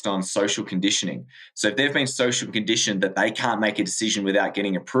focused on social conditioning. So if they've been social conditioned that they can't make a decision without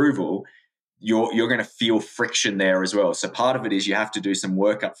getting approval, you're going to feel friction there as well. So part of it is you have to do some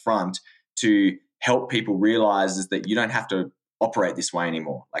work up front to help people realize is that you don't have to operate this way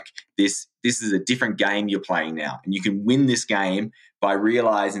anymore. This is a different game you're playing now, and you can win this game by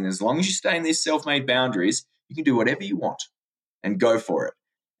realizing as long as you stay in these self-made boundaries, you can do whatever you want and go for it.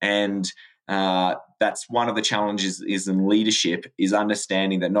 And that's one of the challenges is in leadership, is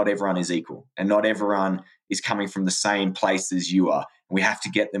understanding that not everyone is equal and not everyone is coming from the same place as you are. And we have to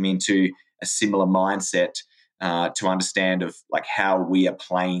get them into a similar mindset to understand of how we are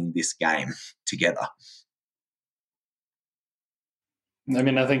playing this game together. I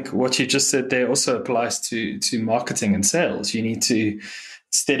mean, I think what you just said there also applies to marketing and sales. You need to,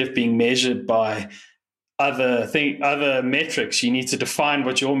 instead of being measured by other metrics, you need to define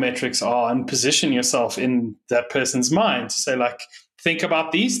what your metrics are and position yourself in that person's mind to say, think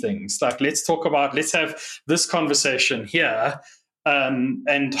about these things. Let's have this conversation here.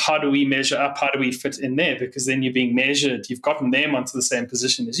 And how do we measure up? How do we fit in there? Because then you're being measured. You've gotten them onto the same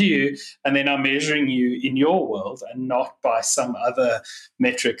position as you, and they're now measuring you in your world and not by some other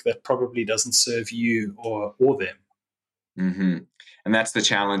metric that probably doesn't serve you or them. Mm-hmm. And that's the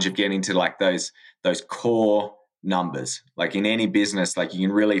challenge of getting to those core numbers. In any business, you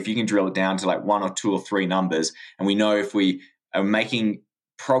can really, if you can drill it down to 1 or 2 or 3 numbers, and we know if we are making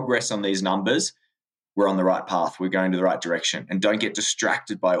progress on these numbers, we're on the right path, we're going to the right direction, and don't get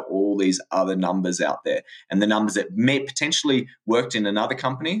distracted by all these other numbers out there and the numbers that may potentially worked in another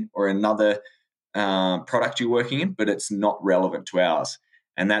company or another product you're working in, but it's not relevant to ours.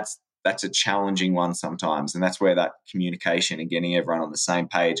 And that's a challenging one sometimes. And that's where that communication and getting everyone on the same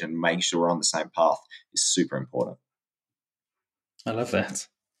page and making sure we're on the same path is super important. I love that.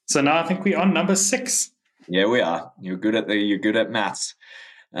 So now I think we're on number 6. Yeah, we are. You're good at maths.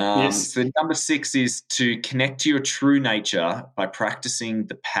 Yes. So number 6 is to connect to your true nature by practicing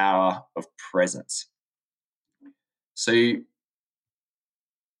the power of presence. So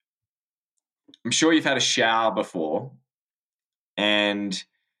I'm sure you've had a shower before and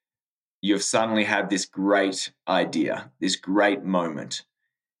you've suddenly had this great idea, this great moment.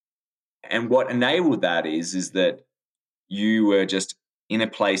 And what enabled that is that you were just in a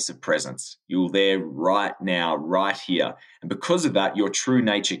place of presence. You're there right now, right here. And because of that, your true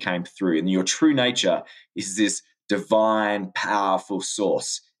nature came through. And your true nature is this divine, powerful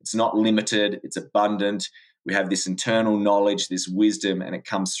source. It's not limited, it's abundant. We have this internal knowledge, this wisdom, and it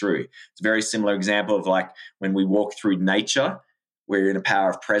comes through. It's a very similar example of when we walk through nature, we're in a power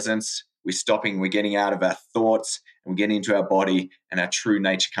of presence. We're stopping, we're getting out of our thoughts, and we're getting into our body, and our true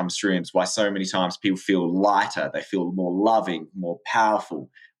nature comes through. And it's why so many times people feel lighter, they feel more loving, more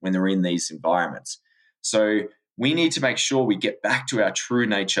powerful when they're in these environments. So we need to make sure we get back to our true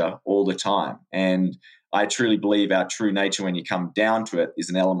nature all the time. And I truly believe our true nature, when you come down to it,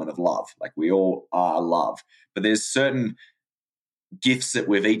 is an element of love. We all are love. But there's certain gifts that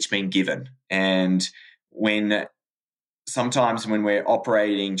we've each been given. And sometimes when we're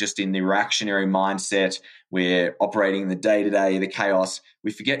operating just in the reactionary mindset, we're operating the day-to-day, the chaos,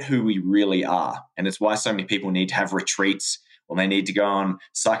 we forget who we really are. And it's why so many people need to have retreats, or they need to go on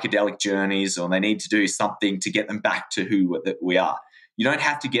psychedelic journeys, or they need to do something to get them back to who we are. You don't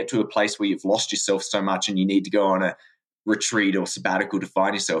have to get to a place where you've lost yourself so much and you need to go on a retreat or sabbatical to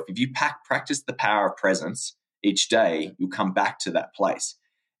find yourself, if you practice the power of presence each day, you'll come back to that place.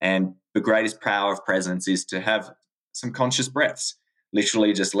 And the greatest power of presence is to have some conscious breaths,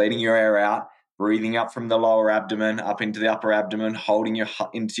 literally just letting your air out, breathing up from the lower abdomen, up into the upper abdomen, holding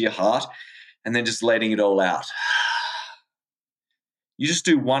into your heart, and then just letting it all out. You just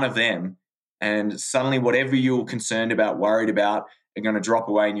do one of them, and suddenly whatever you're concerned about, worried about, are going to drop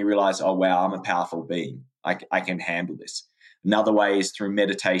away, and you realize, oh, wow, I'm a powerful being. I can handle this. Another way is through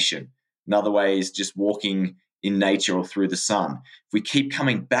meditation. Another way is just walking in nature or through the sun. If we keep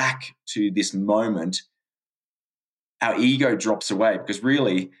coming back to this moment, our ego drops away, because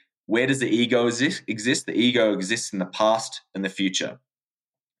really, where does the ego exist? The ego exists in the past and the future.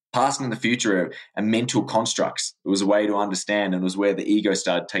 Past and the future are mental constructs. It was a way to understand, and it was where the ego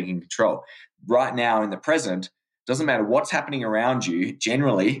started taking control. Right now in the present, doesn't matter what's happening around you.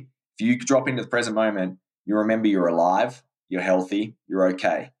 Generally, if you drop into the present moment, you remember you're alive, you're healthy, you're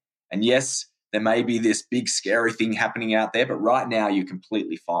okay. And yes, there may be this big scary thing happening out there, but right now you're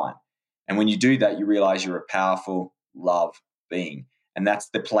completely fine. And when you do that, you realize you're a powerful love being. And that's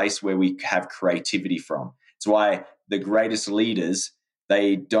the place where we have creativity from. It's why the greatest leaders,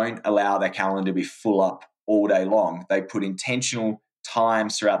 they don't allow their calendar to be full up all day long. They put intentional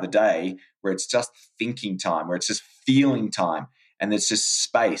times throughout the day where it's just thinking time, where it's just feeling time, and it's just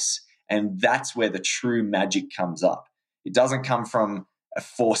space. And that's where the true magic comes up. It doesn't come from a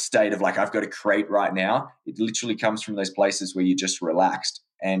forced state of like, I've got to create right now. It literally comes from those places where you're just relaxed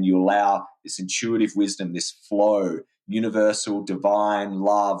and you allow this intuitive wisdom, this flow, universal, divine,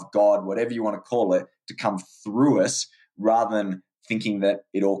 love, God, whatever you want to call it, to come through us, rather than thinking that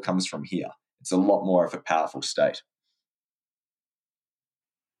it all comes from here. It's a lot more of a powerful state.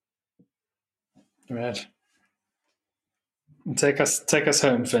 Right. Take us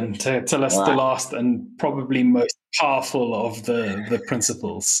home, Finn. Tell us the last and probably most powerful of the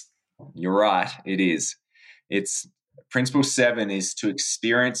principles. You're right. It is. It's principle 7 is to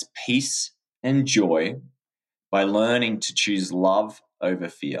experience peace and joy by learning to choose love over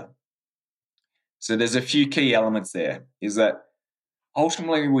fear. So there's a few key elements there. Is that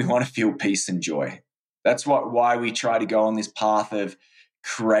ultimately we want to feel peace and joy. That's why we try to go on this path of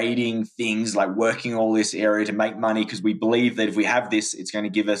creating things, like working all this area to make money, because we believe that if we have this, it's going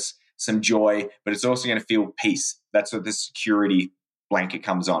to give us some joy, but it's also going to feel peace. That's what the security blanket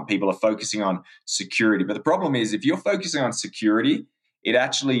comes on. People are focusing on security. But the problem is, if you're focusing on security, it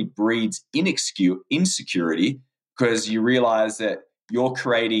actually breeds insecurity, because you realize that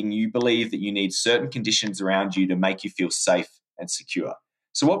you believe that you need certain conditions around you to make you feel safe and secure.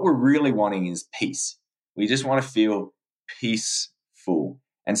 So what we're really wanting is peace. We just want to feel peaceful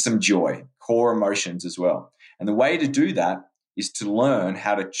and some joy, core emotions as well. And the way to do that is to learn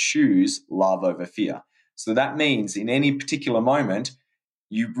how to choose love over fear. So that means in any particular moment,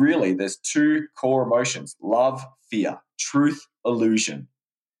 there's two core emotions: love, fear, truth, illusion.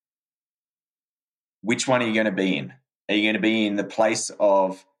 Which one are you going to be in? Are you going to be in the place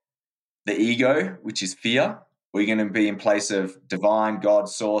of the ego, which is fear? Or are you going to be in place of divine, God,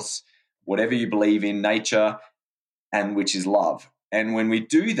 source, whatever you believe in, nature, and which is love? And when we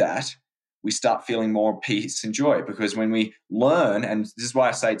do that, we start feeling more peace and joy, because when we learn, and this is why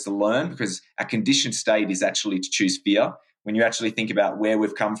I say it's a learn, because our conditioned state is actually to choose fear. When you actually think about where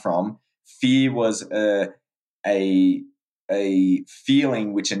we've come from, fear was a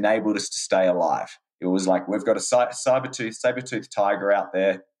feeling which enabled us to stay alive. It was like, we've got a saber-toothed tiger out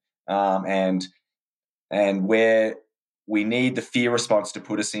there, and where we need the fear response to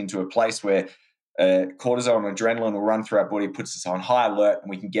put us into a place where cortisol and adrenaline will run through our body, puts us on high alert, and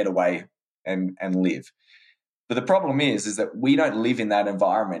we can get away and live. But the problem is that we don't live in that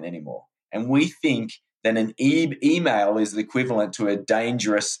environment anymore. And we think that an email is the equivalent to a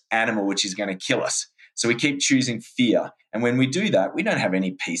dangerous animal which is going to kill us. So we keep choosing fear. And when we do that, we don't have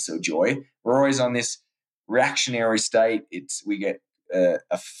any peace or joy. We're always on this reactionary state. We get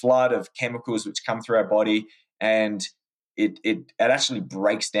a flood of chemicals which come through our body, and it actually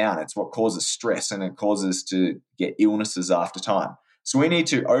breaks down. It's what causes stress, and it causes to get illnesses after time. So we need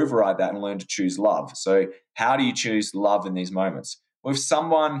to override that and learn to choose love. So how do you choose love in these moments? Well, if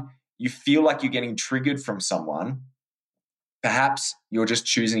someone, you feel like you're getting triggered from someone, perhaps you're just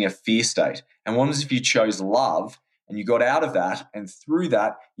choosing a fear state. And what if you chose love and you got out of that, and through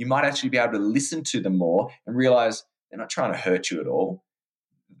that, you might actually be able to listen to them more and realize they're not trying to hurt you at all.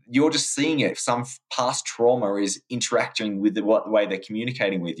 You're just seeing it. Some past trauma is interacting with the way they're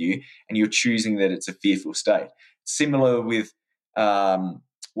communicating with you, and you're choosing that it's a fearful state. Similar with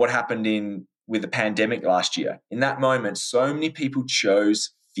what happened with the pandemic last year. In that moment, so many people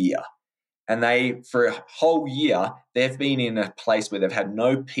chose fear. And they, for a whole year, they've been in a place where they've had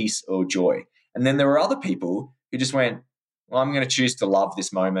no peace or joy. And then there were other people who just went, well, I'm going to choose to love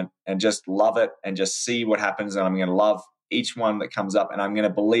this moment and just love it and just see what happens. And I'm going to love each one that comes up. And I'm going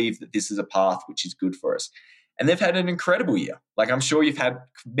to believe that this is a path which is good for us. And they've had an incredible year. Like, I'm sure you've had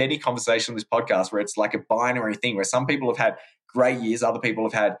many conversations on this podcast where it's like a binary thing where some people have had great years, other people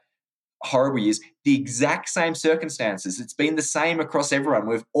have had horrible years, the exact same circumstances. It's been the same across everyone.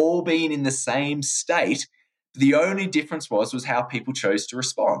 We've all been in the same state. The only difference was how people chose to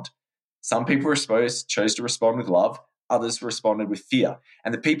respond. Some people chose to respond with love. Others responded with fear.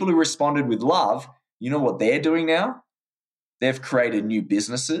 And the people who responded with love, you know what they're doing now? They've created new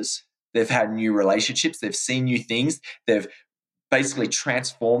businesses. They've had new relationships. They've seen new things. They've basically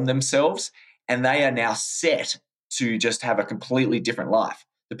transformed themselves. And they are now set to just have a completely different life.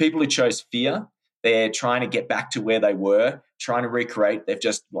 The people who chose fear, they're trying to get back to where they were, trying to recreate. They've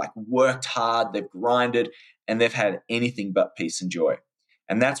just worked hard, they've grinded, and they've had anything but peace and joy.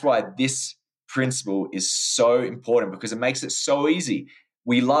 And that's why this principle is so important, because it makes it so easy.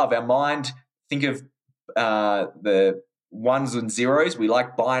 We love our mind. Think of the ones and zeros. We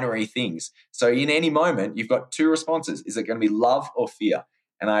like binary things. So in any moment, you've got two responses. Is it going to be love or fear?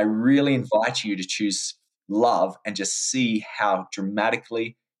 And I really invite you to choose love and just see how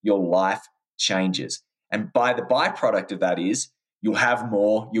dramatically your life changes. And by the byproduct of that is you'll have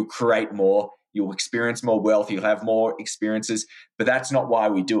more, you'll create more, you'll experience more wealth, you'll have more experiences. But that's not why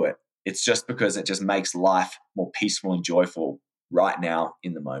we do it. It's just because it just makes life more peaceful and joyful right now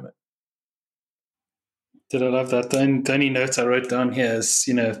in the moment. Did I love that? The only note I wrote down here is,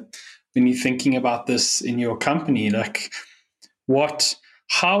 when you're thinking about this in your company,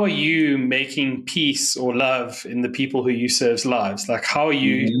 how are you making peace or love in the people who you serve's lives? How are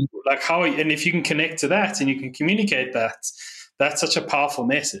you, and if you can connect to that and you can communicate that, that's such a powerful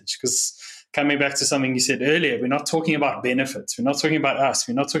message. Because coming back to something you said earlier, we're not talking about benefits. We're not talking about us.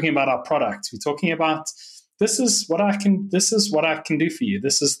 We're not talking about our product. We're talking about, this is what I can do for you.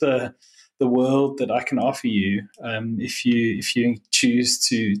 This is the world that I can offer you, if you choose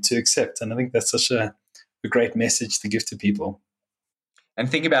to accept. And I think that's such a great message to give to people. And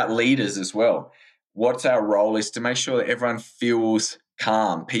think about leaders as well. What's our role is to make sure that everyone feels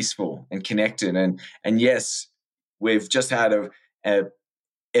calm, peaceful, and connected. And yes, we've just had a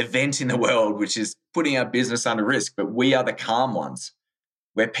event in the world which is putting our business under risk, but we are the calm ones.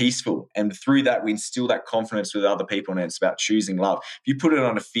 We're peaceful. And through that, we instill that confidence with other people, and it's about choosing love. If you put it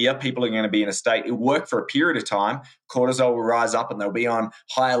on a fear, people are going to be in a state, it'll work for a period of time. Cortisol will rise up and they'll be on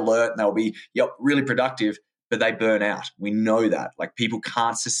high alert and they'll be really productive, but they burn out. We know that. People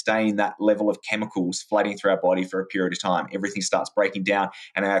can't sustain that level of chemicals flooding through our body for a period of time. Everything starts breaking down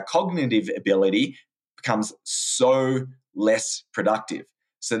and our cognitive ability becomes so less productive.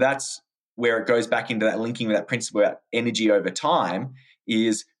 So that's where it goes back into that linking with that principle about energy over time,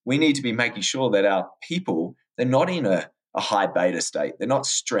 is we need to be making sure that our people, they're not in a high beta state. They're not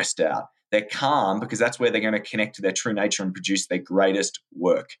stressed out. They're calm, because that's where they're going to connect to their true nature and produce their greatest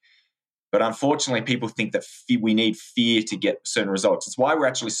work. But unfortunately, people think that we need fear to get certain results. It's why we're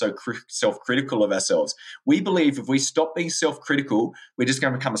actually so self-critical of ourselves. We believe if we stop being self-critical, we're just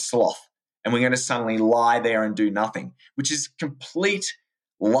going to become a sloth and we're going to suddenly lie there and do nothing, which is complete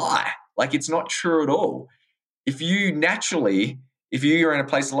lie. It's not true at all. If you're in a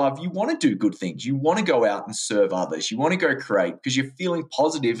place of love, you want to do good things. You want to go out and serve others. You want to go create because you're feeling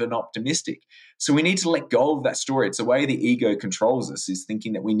positive and optimistic. So we need to let go of that story. It's the way the ego controls us, is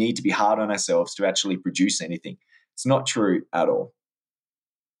thinking that we need to be hard on ourselves to actually produce anything. It's not true at all.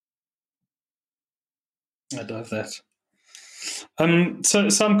 I love that.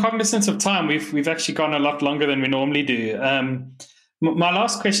 So I'm cognizant of time. We've actually gone a lot longer than we normally do. My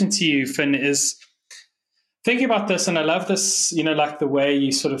last question to you, Finn, is thinking about this, and I love this, the way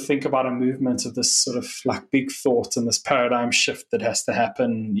you sort of think about a movement of this sort of big thought and this paradigm shift that has to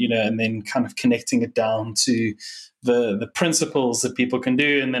happen, and then kind of connecting it down to the principles that people can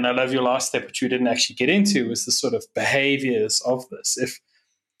do. And then I love your last step, which we didn't actually get into, was the sort of behaviors of this.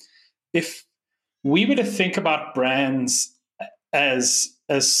 If we were to think about brands as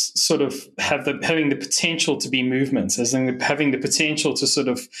sort of having the potential to be movements, as in having the potential to sort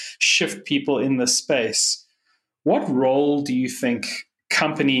of shift people in this space, what role do you think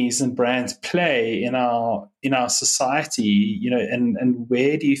companies and brands play in our society? And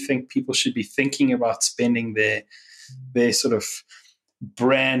where do you think people should be thinking about spending their sort of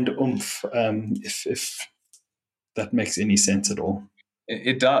brand oomph, if that makes any sense at all?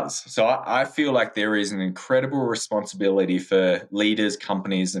 It does. So I feel like there is an incredible responsibility for leaders,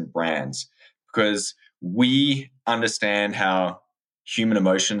 companies, and brands, because we understand how human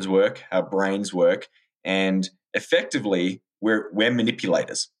emotions work, how brains work, and effectively we're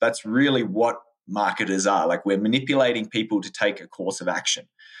manipulators. That's really what marketers are. Like, we're manipulating people to take a course of action.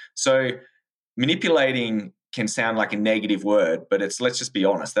 So manipulating can sound like a negative word, but let's just be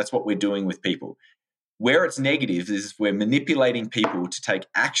honest, that's what we're doing with people. Where it's negative is we're manipulating people to take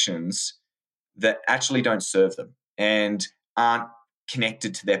actions that actually don't serve them and aren't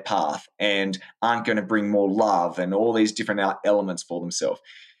connected to their path and aren't going to bring more love and all these different elements for themselves.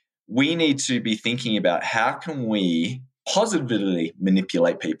 We need to be thinking about how can we positively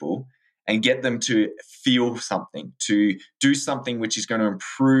manipulate people and get them to feel something, to do something which is going to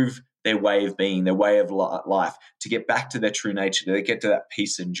improve their way of being, their way of life, to get back to their true nature, to get to that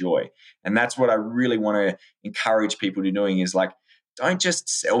peace and joy. And that's what I really want to encourage people to doing is like, don't just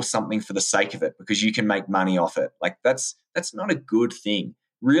sell something for the sake of it because you can make money off it. Like, that's not a good thing.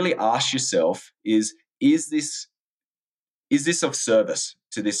 Really ask yourself, is this of service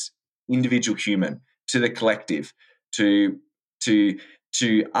to this individual human, to the collective, to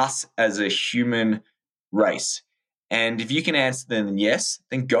us as a human race? And if you can answer them yes,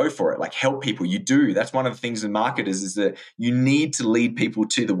 then go for it. Like, help people. You do. That's one of the things in marketers is that you need to lead people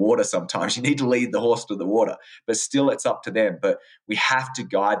to the water sometimes. You need to lead the horse to the water, but still it's up to them. But we have to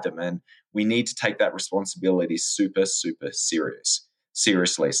guide them, and we need to take that responsibility super, super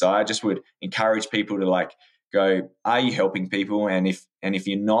seriously. So I just would encourage people to like go, are you helping people? And if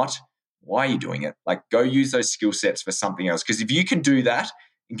you're not, why are you doing it? Like, go use those skill sets for something else. Because if you can do that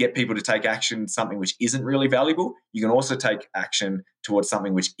and get people to take action, something which isn't really valuable, you can also take action towards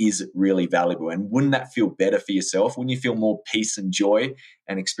something which is really valuable. And wouldn't that feel better for yourself? Wouldn't you feel more peace and joy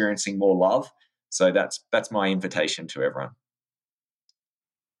and experiencing more love? So that's my invitation to everyone.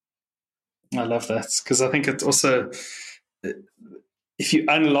 I love that, because I think it's also, if you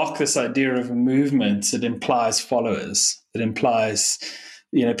unlock this idea of a movement, it implies followers. It implies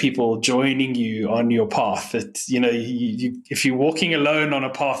people joining you on your path. That if you're walking alone on a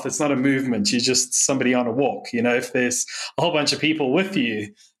path, it's not a movement. You're just somebody on a walk. If there's a whole bunch of people with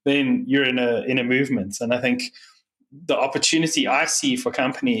you, then you're in a movement. And I think the opportunity I see for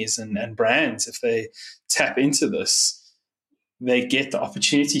companies and brands, if they tap into this, they get the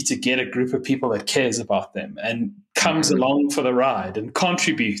opportunity to get a group of people that cares about them and comes along for the ride and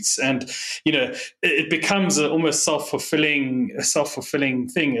contributes. And, it becomes an almost self-fulfilling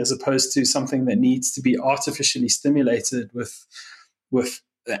thing, as opposed to something that needs to be artificially stimulated with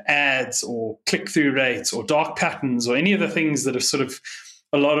ads or click-through rates or dark patterns or any of the things that are sort of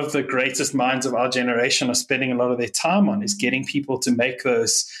a lot of the greatest minds of our generation are spending a lot of their time on, is getting people to make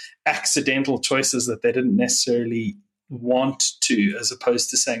those accidental choices that they didn't necessarily want to, as opposed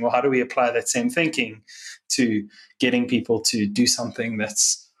to saying, well, how do we apply that same thinking to getting people to do something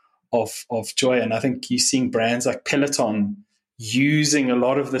that's of joy? And I think you're seeing brands like Peloton using a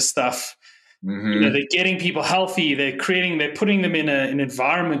lot of this stuff. They're getting people healthy. They're putting them in an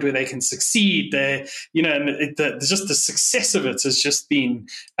environment where they can succeed. Just the success of it has just been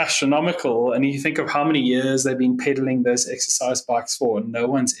astronomical. And you think of how many years they've been pedaling those exercise bikes for, and no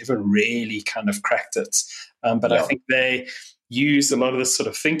one's ever really kind of cracked it. But I think they use a lot of this sort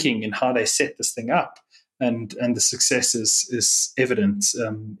of thinking in how they set this thing up, and the success is evident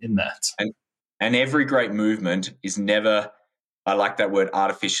in that. And every great movement is never, I like that word,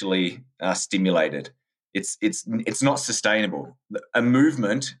 artificially stimulated. It's not sustainable. A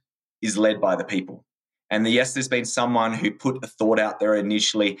movement is led by the people. And yes, there's been someone who put a thought out there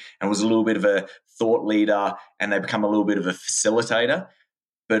initially and was a little bit of a thought leader, and they become a little bit of a facilitator.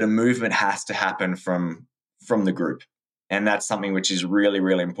 But a movement has to happen from the group. And that's something which is really,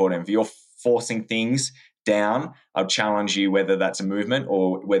 really important. If you're forcing things down, I'll challenge you whether that's a movement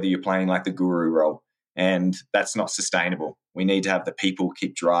or whether you're playing like the guru role. And that's not sustainable. We need to have the people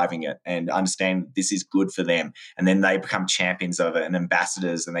keep driving it and understand this is good for them. And then they become champions of it and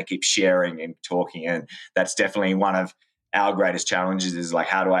ambassadors, and they keep sharing and talking. And that's definitely one of our greatest challenges, is like,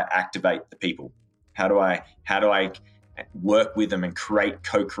 how do I activate the people? How do I work with them and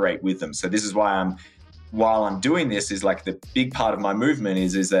co-create with them? So this is why while I'm doing this, is like the big part of my movement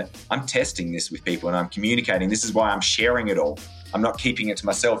is that I'm testing this with people and I'm communicating. This is why I'm sharing it all. I'm not keeping it to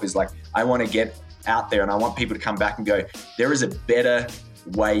myself. Is like, I want to get out there and I want people to come back and go, there is a better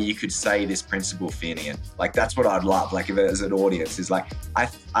way you could say this principle, Finian. Like, that's what I'd love. Like, if as an audience is like, I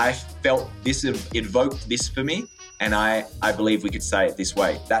felt this, evoked this for me, and I believe we could say it this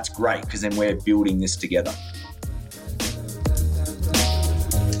way. That's great, because then we're building this together.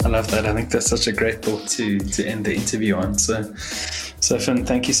 I love that. I think that's such a great thought to end the interview on. So Finn,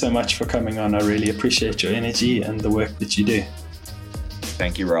 thank you so much for coming on. I really appreciate your energy and the work that you do.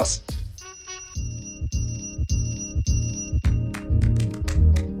 Thank you, Ross.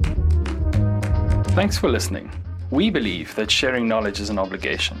 Thanks for listening. We believe that sharing knowledge is an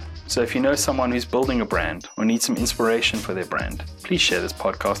obligation. So if you know someone who's building a brand or needs some inspiration for their brand, please share this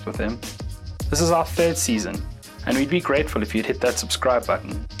podcast with them. This is our 3rd season, and we'd be grateful if you'd hit that subscribe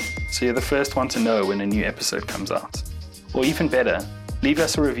button so you're the first one to know when a new episode comes out. Or even better, leave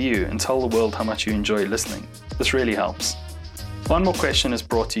us a review and tell the world how much you enjoy listening. This really helps. One More Question is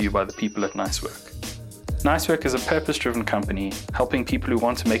brought to you by the people at Nicework. Nicework is a purpose-driven company helping people who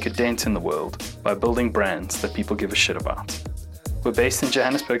want to make a dent in the world by building brands that people give a shit about. We're based in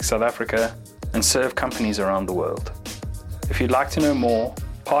Johannesburg, South Africa, and serve companies around the world. If you'd like to know more,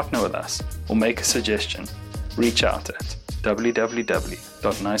 partner with us, or make a suggestion, reach out at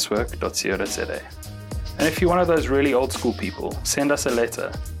www.nicework.co.za. And if you're one of those really old school people, send us a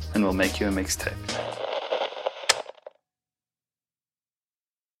letter and we'll make you a mixtape.